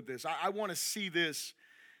else but this. I want to see this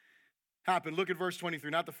happen. Look at verse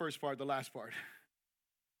 23, not the first part, the last part.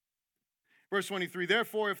 Verse 23,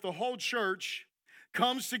 therefore, if the whole church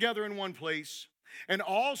comes together in one place and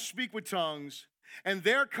all speak with tongues, and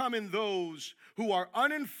there come in those who are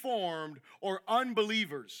uninformed or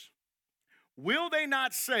unbelievers, will they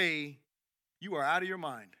not say, you are out of your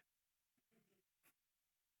mind?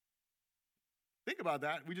 Think about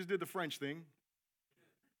that. We just did the French thing.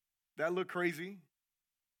 That looked crazy.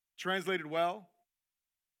 Translated well.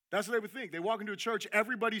 That's what they would think. They walk into a church,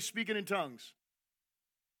 everybody's speaking in tongues.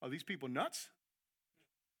 Are these people nuts?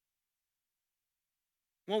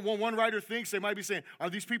 One writer thinks they might be saying, are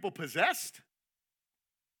these people possessed?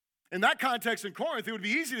 In that context in Corinth, it would be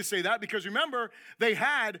easy to say that because remember, they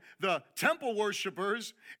had the temple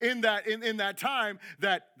worshipers in that time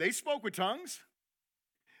that they spoke with tongues.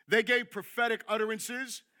 They gave prophetic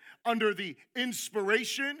utterances under the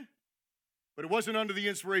inspiration, but it wasn't under the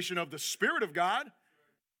inspiration of the Spirit of God.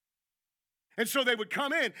 And so they would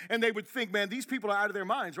come in and they would think, man, these people are out of their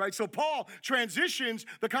minds, right? So Paul transitions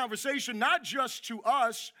the conversation not just to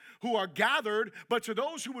us who are gathered, but to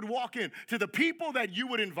those who would walk in, to the people that you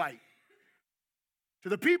would invite, to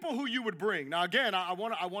the people who you would bring. Now, again, I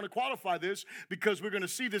want to qualify this because we're going to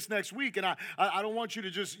see this next week, and I don't want you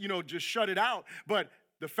to just shut it out. But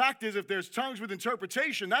the fact is, if there's tongues with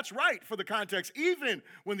interpretation, that's right for the context, even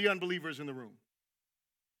when the unbeliever is in the room.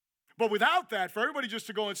 But without that, for everybody just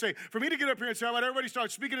to go and say, for me to get up here and say, all right, everybody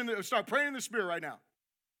start start praying in the Spirit right now.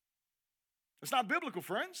 It's not biblical,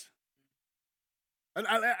 friends.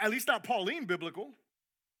 At least not Pauline biblical.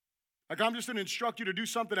 Like I'm just going to instruct you to do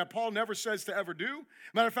something that Paul never says to ever do.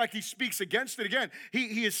 Matter of fact, he speaks against it. Again,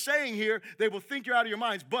 he is saying here, they will think you're out of your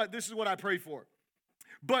minds, but this is what I pray for.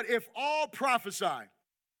 But if all prophesy,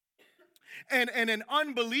 and an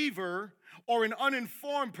unbeliever or an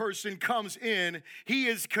uninformed person comes in, he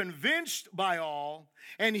is convinced by all,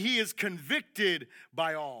 and he is convicted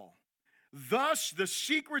by all. Thus, the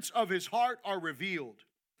secrets of his heart are revealed.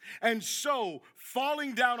 And so,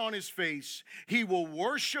 falling down on his face, he will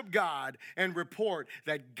worship God and report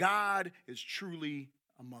that God is truly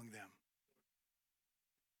among them.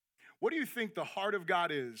 What do you think the heart of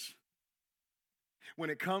God is when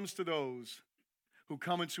it comes to those who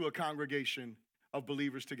come into a congregation of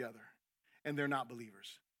believers together and they're not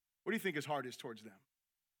believers? What do you think his heart is towards them?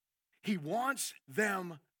 He wants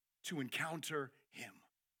them to encounter him.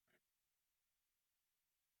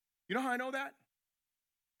 You know how I know that?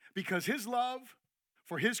 Because his love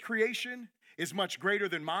for his creation is much greater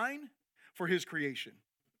than mine for his creation.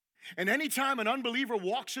 And anytime an unbeliever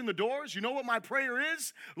walks in the doors, you know what my prayer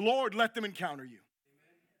is? Lord, let them encounter you.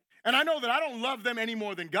 And I know that I don't love them any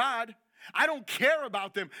more than God. I don't care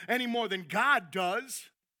about them any more than God does.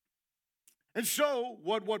 And so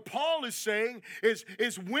what Paul is saying is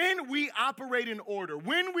when we operate in order,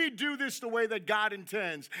 when we do this the way that God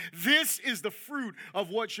intends, this is the fruit of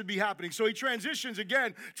what should be happening. So he transitions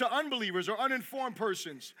again to unbelievers or uninformed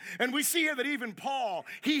persons. And we see here that even Paul,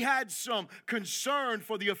 he had some concern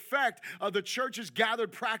for the effect of the church's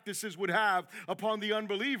gathered practices would have upon the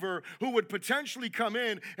unbeliever who would potentially come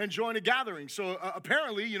in and join a gathering. So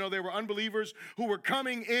apparently, there were unbelievers who were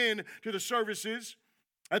coming in to the services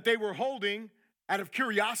that they were holding out of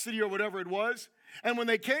curiosity or whatever it was. And when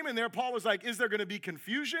they came in there, Paul was like, is there going to be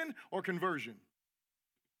confusion or conversion?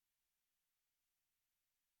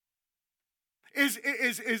 Is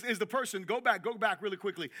the person, go back really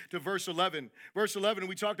quickly to verse 11. Verse 11,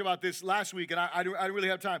 we talked about this last week, and I didn't really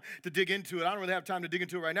have time to dig into it. I don't really have time to dig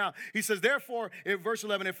into it right now. He says, therefore, in verse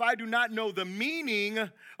 11, if I do not know the meaning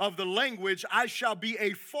of the language, I shall be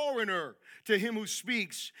a foreigner to him who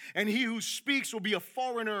speaks, and he who speaks will be a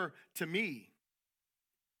foreigner to me.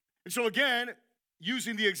 And so again,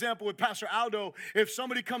 using the example with Pastor Aldo, if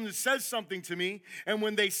somebody comes and says something to me, and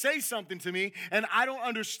when they say something to me, and I don't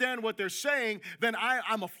understand what they're saying, then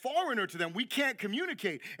I'm a foreigner to them. We can't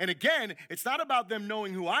communicate. And again, it's not about them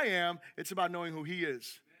knowing who I am, it's about knowing who he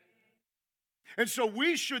is. And so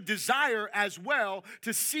we should desire as well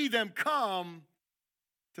to see them come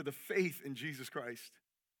to the faith in Jesus Christ.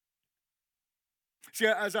 See,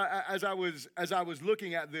 as I was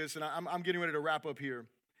looking at this, and I'm getting ready to wrap up here,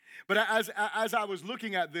 but as I was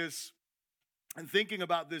looking at this and thinking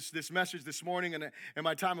about this message this morning and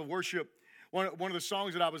my time of worship, one of the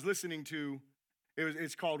songs that I was listening to,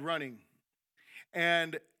 it's called "Running,"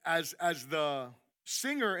 and as the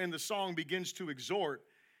singer in the song begins to exhort,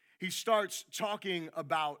 he starts talking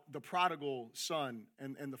about the prodigal son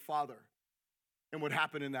and the father. and what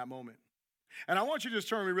happened in that moment. And I want you to just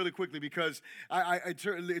turn with me really quickly because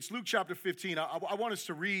it's Luke chapter 15. I want us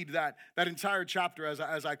to read that entire chapter as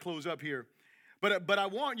I close up here. But I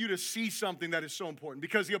want you to see something that is so important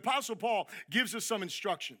because the Apostle Paul gives us some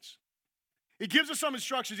instructions. He gives us some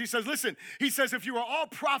instructions. He says, listen, he says, if you are all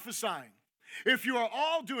prophesying, if you are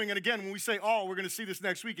all doing, and again, when we say all, we're going to see this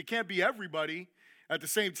next week. It can't be everybody at the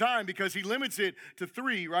same time because he limits it to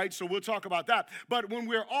 3, right? So we'll talk about that. But when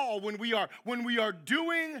we are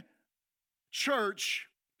doing church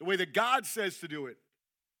the way that God says to do it,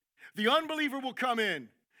 the unbeliever will come in.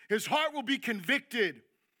 His heart will be convicted.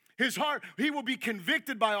 His heart, he will be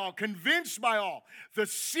convicted by all, convinced by all. The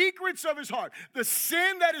secrets of his heart, the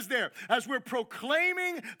sin that is there, as we're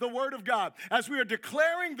proclaiming the word of God, as we are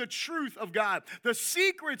declaring the truth of God, the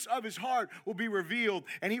secrets of his heart will be revealed,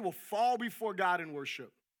 and he will fall before God in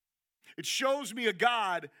worship. It shows me a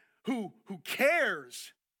God who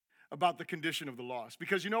cares about the condition of the lost.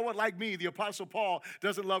 Because you know what? Like me, the Apostle Paul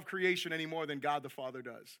doesn't love creation any more than God the Father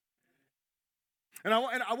does. And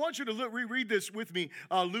I want you to reread this with me.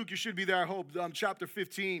 Luke, you should be there, I hope, chapter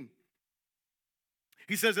 15.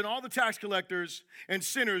 He says, and all the tax collectors and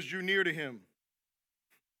sinners drew near to him.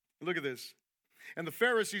 Look at this. And the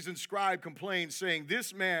Pharisees and scribes complained, saying,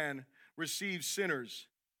 this man receives sinners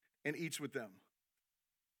and eats with them.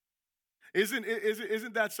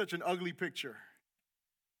 Isn't that such an ugly picture?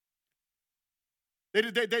 They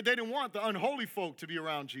didn't want the unholy folk to be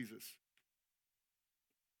around Jesus.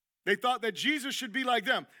 They thought that Jesus should be like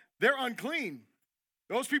them. They're unclean.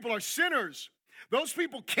 Those people are sinners. Those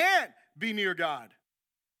people can't be near God.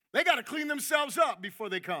 They got to clean themselves up before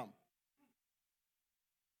they come.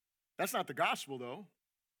 That's not the gospel, though.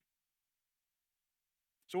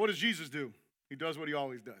 So what does Jesus do? He does what he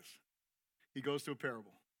always does. He goes to a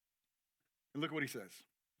parable. And look what he says.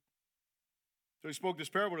 So he spoke this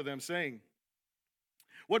parable to them, saying,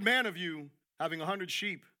 what man of you, having 100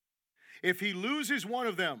 sheep, if he loses one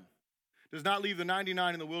of them, does not leave the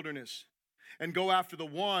 99 in the wilderness and go after the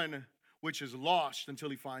one which is lost until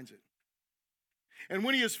he finds it? And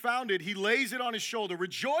when he has found it, he lays it on his shoulder,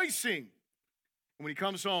 rejoicing. And when he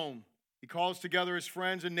comes home, he calls together his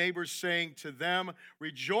friends and neighbors, saying to them,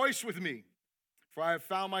 rejoice with me, for I have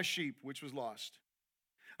found my sheep which was lost.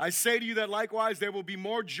 I say to you that likewise there will be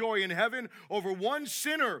more joy in heaven over one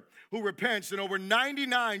sinner who repents than over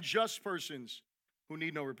 99 just persons who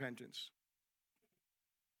need no repentance.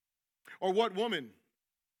 Or what woman,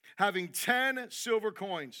 having 10 silver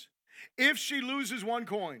coins, if she loses one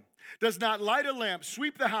coin, does not light a lamp,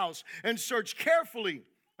 sweep the house, and search carefully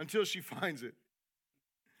until she finds it?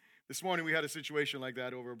 This morning we had a situation like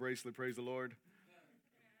that over a bracelet, praise the Lord.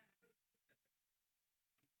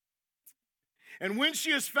 And when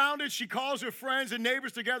she has found it, she calls her friends and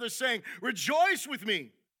neighbors together, saying, rejoice with me,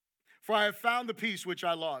 for I have found the piece which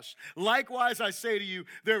I lost. Likewise, I say to you,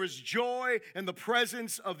 there is joy in the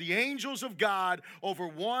presence of the angels of God over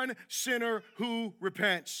one sinner who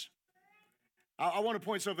repents. I want to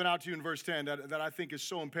point something out to you in verse 10 that I think is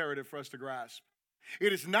so imperative for us to grasp.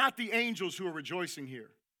 It is not the angels who are rejoicing here.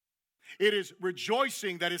 It is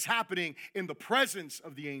rejoicing that is happening in the presence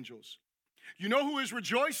of the angels. You know who is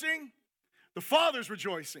rejoicing? The Father's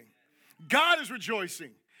rejoicing. God is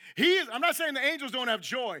rejoicing. I'm not saying the angels don't have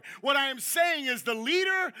joy. What I am saying is the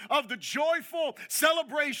leader of the joyful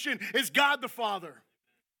celebration is God the Father.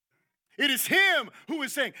 It is him who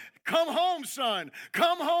is saying, come home, son.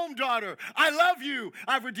 Come home, daughter. I love you.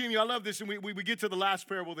 I've redeemed you. I love this. And we get to the last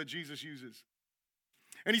parable that Jesus uses.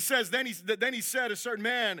 And he says, then he said, a certain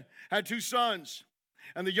man had 2 sons.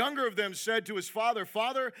 And the younger of them said to his father,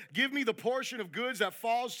 Father, give me the portion of goods that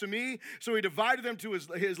falls to me. So he divided them to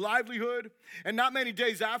his livelihood. And not many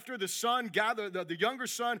days after, the younger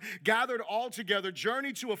son gathered all together,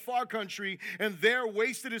 journeyed to a far country, and there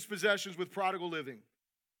wasted his possessions with prodigal living.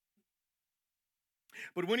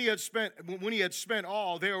 But when he had spent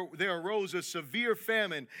all, there arose a severe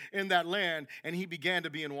famine in that land, and he began to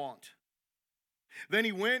be in want. Then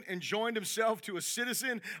he went and joined himself to a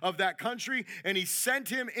citizen of that country, and he sent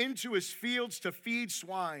him into his fields to feed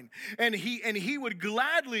swine. And he would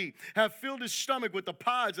gladly have filled his stomach with the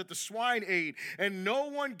pods that the swine ate, and no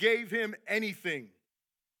one gave him anything.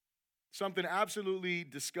 Something absolutely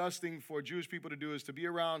disgusting for Jewish people to do is to be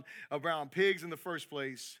around pigs in the first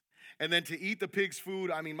place, and then to eat the pig's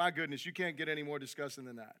food. I mean, my goodness, you can't get any more disgusting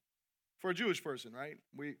than that. For a Jewish person, right?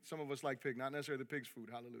 Some of us like pig, not necessarily the pig's food.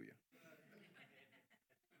 Hallelujah.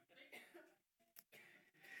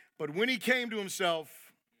 But when he came to himself,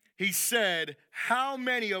 he said, how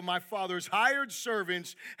many of my father's hired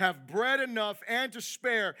servants have bread enough and to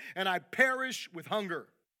spare, and I perish with hunger?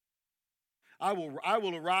 I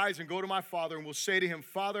will arise and go to my father and will say to him,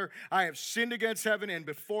 Father, I have sinned against heaven and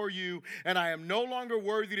before you, and I am no longer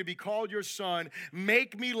worthy to be called your son.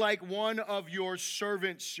 Make me like one of your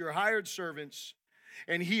servants, your hired servants.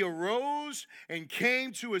 And he arose and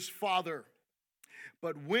came to his father.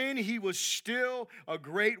 But when he was still a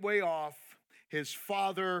great way off, his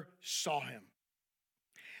father saw him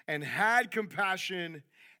and had compassion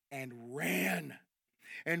and ran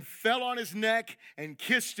and fell on his neck and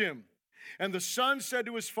kissed him. And the son said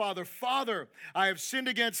to his father, Father, I have sinned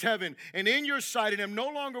against heaven and in your sight and am no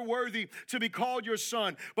longer worthy to be called your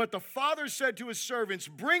son. But the father said to his servants,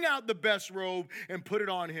 bring out the best robe and put it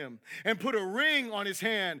on him, and put a ring on his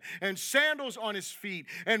hand and sandals on his feet,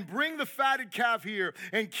 and bring the fatted calf here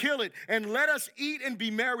and kill it, and let us eat and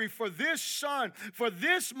be merry. For this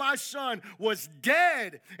my son was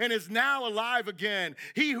dead and is now alive again.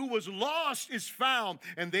 He who was lost is found.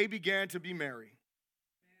 And they began to be merry.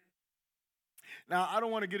 Now, I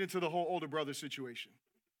don't want to get into the whole older brother situation.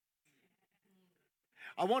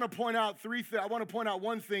 I want to point out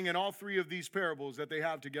one thing in all three of these parables that they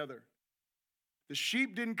have together. The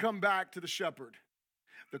sheep didn't come back to the shepherd.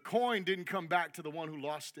 The coin didn't come back to the one who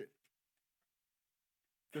lost it.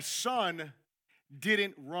 The son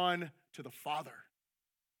didn't run to the father.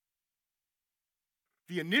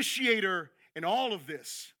 The initiator in all of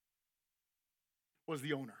this was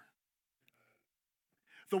the owner.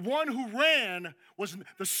 The one who ran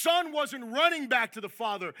the son wasn't running back to the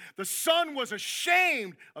father. The son was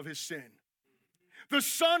ashamed of his sin. The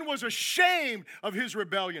son was ashamed of his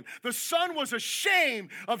rebellion. The son was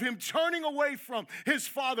ashamed of him turning away from his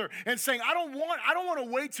father and saying, I don't want to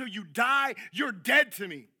wait till you die. You're dead to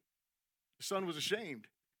me. The son was ashamed.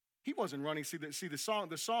 He wasn't running.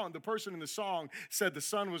 The person in the song said the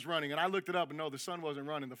son was running. And I looked it up and no, the son wasn't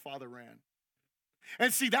running. The father ran.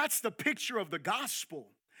 And see, that's the picture of the gospel.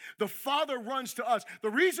 The Father runs to us. The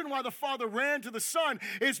reason why the Father ran to the Son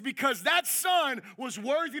is because that Son was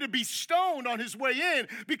worthy to be stoned on his way in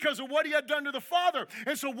because of what he had done to the Father.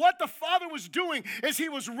 And so what the Father was doing is he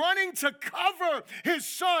was running to cover his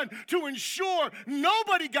Son to ensure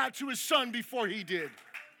nobody got to his Son before he did.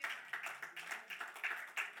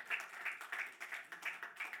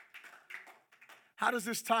 How does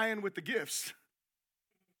this tie in with the gifts?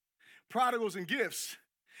 Prodigals and gifts.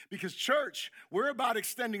 Because church, we're about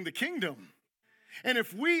extending the kingdom. And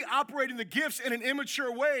if we operate in the gifts in an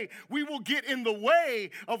immature way, we will get in the way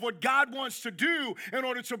of what God wants to do in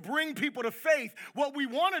order to bring people to faith. What we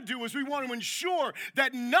want to do is we want to ensure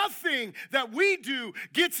that nothing that we do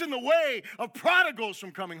gets in the way of prodigals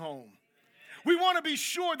from coming home. We want to be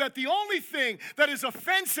sure that the only thing that is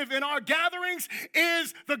offensive in our gatherings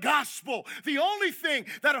is the gospel. The only thing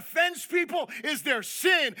that offends people is their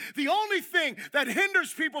sin. The only thing that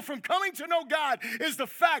hinders people from coming to know God is the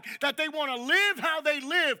fact that they want to live how they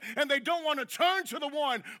live and they don't want to turn to the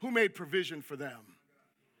one who made provision for them.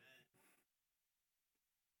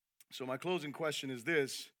 So my closing question is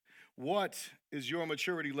this: what is your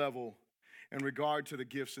maturity level in regard to the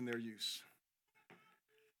gifts and their use?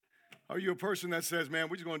 Are you a person that says, man,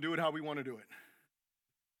 we're just going to do it how we want to do it?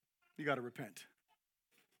 You got to repent.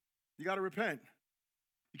 You got to repent.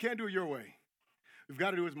 You can't do it your way. We've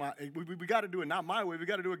got to do it we got to do it not my way. We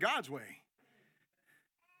got to do it God's way.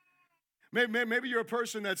 Maybe you're a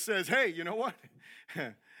person that says, hey, you know what?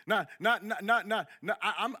 I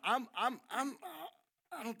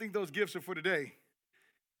don't think those gifts are for today.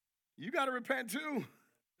 You got to repent too,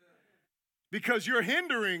 because you're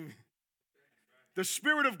hindering the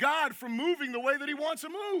Spirit of God from moving the way that he wants to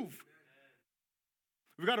move.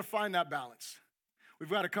 We've got to find that balance. We've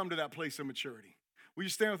got to come to that place of maturity. Will you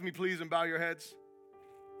stand with me, please, and bow your heads?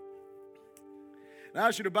 And I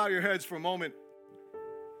ask you to bow your heads for a moment.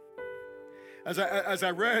 As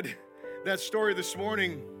I read that story this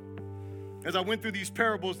morning, as I went through these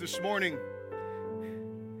parables this morning,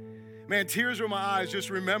 man, tears were in my eyes just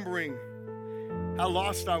remembering how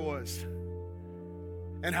lost I was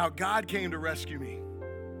and how God came to rescue me.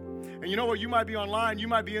 And you know what? You might be online, you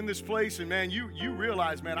might be in this place, and man, you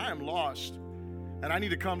realize, man, I am lost, and I need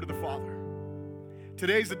to come to the Father.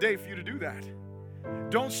 Today's the day for you to do that.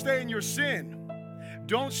 Don't stay in your sin.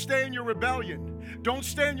 Don't stay in your rebellion. Don't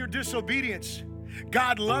stay in your disobedience.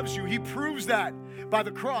 God loves you. He proves that by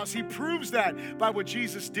the cross. He proves that by what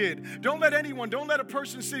Jesus did. Don't let a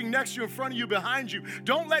person sitting next to you, in front of you, behind you,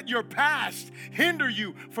 don't let your past hinder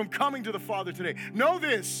you from coming to the Father today. Know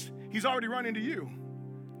this: he's already running to you.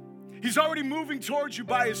 He's already moving towards you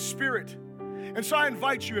by his Spirit. And so I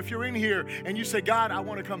invite you, if you're in here and you say, God, I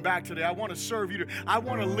want to come back today. I want to serve you. I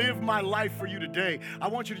want to live my life for you today. I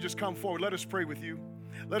want you to just come forward. Let us pray with you.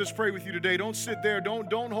 Let us pray with you today. Don't sit there.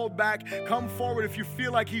 Don't hold back. Come forward if you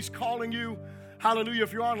feel like he's calling you. Hallelujah.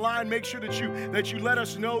 If you're online, make sure that you let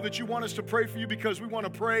us know that you want us to pray for you, because we want to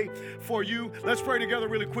pray for you. Let's pray together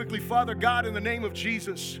really quickly. Father God, in the name of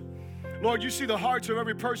Jesus, Lord, you see the hearts of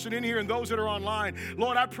every person in here and those that are online.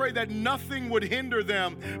 Lord, I pray that nothing would hinder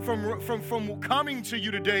them from coming to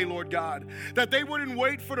you today, Lord God. That they wouldn't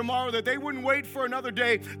wait for tomorrow, that they wouldn't wait for another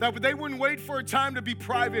day, that they wouldn't wait for a time to be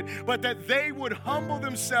private, but that they would humble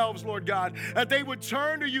themselves, Lord God. That they would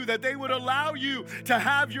turn to you, that they would allow you to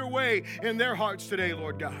have your way in their hearts today,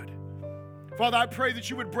 Lord God. Father, I pray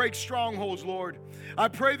that you would break strongholds, Lord. I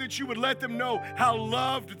pray that you would let them know how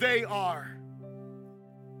loved they are.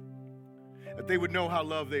 That they would know how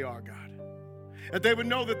loved they are, God. That they would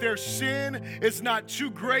know that their sin is not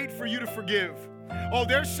too great for you to forgive. Oh,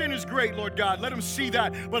 their sin is great, Lord God. Let them see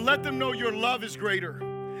that. But let them know your love is greater.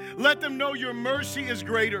 Let them know your mercy is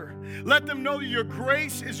greater. Let them know that your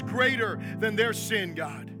grace is greater than their sin,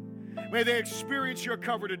 God. May they experience your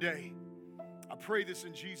cover today. I pray this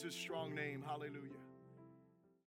in Jesus' strong name. Hallelujah.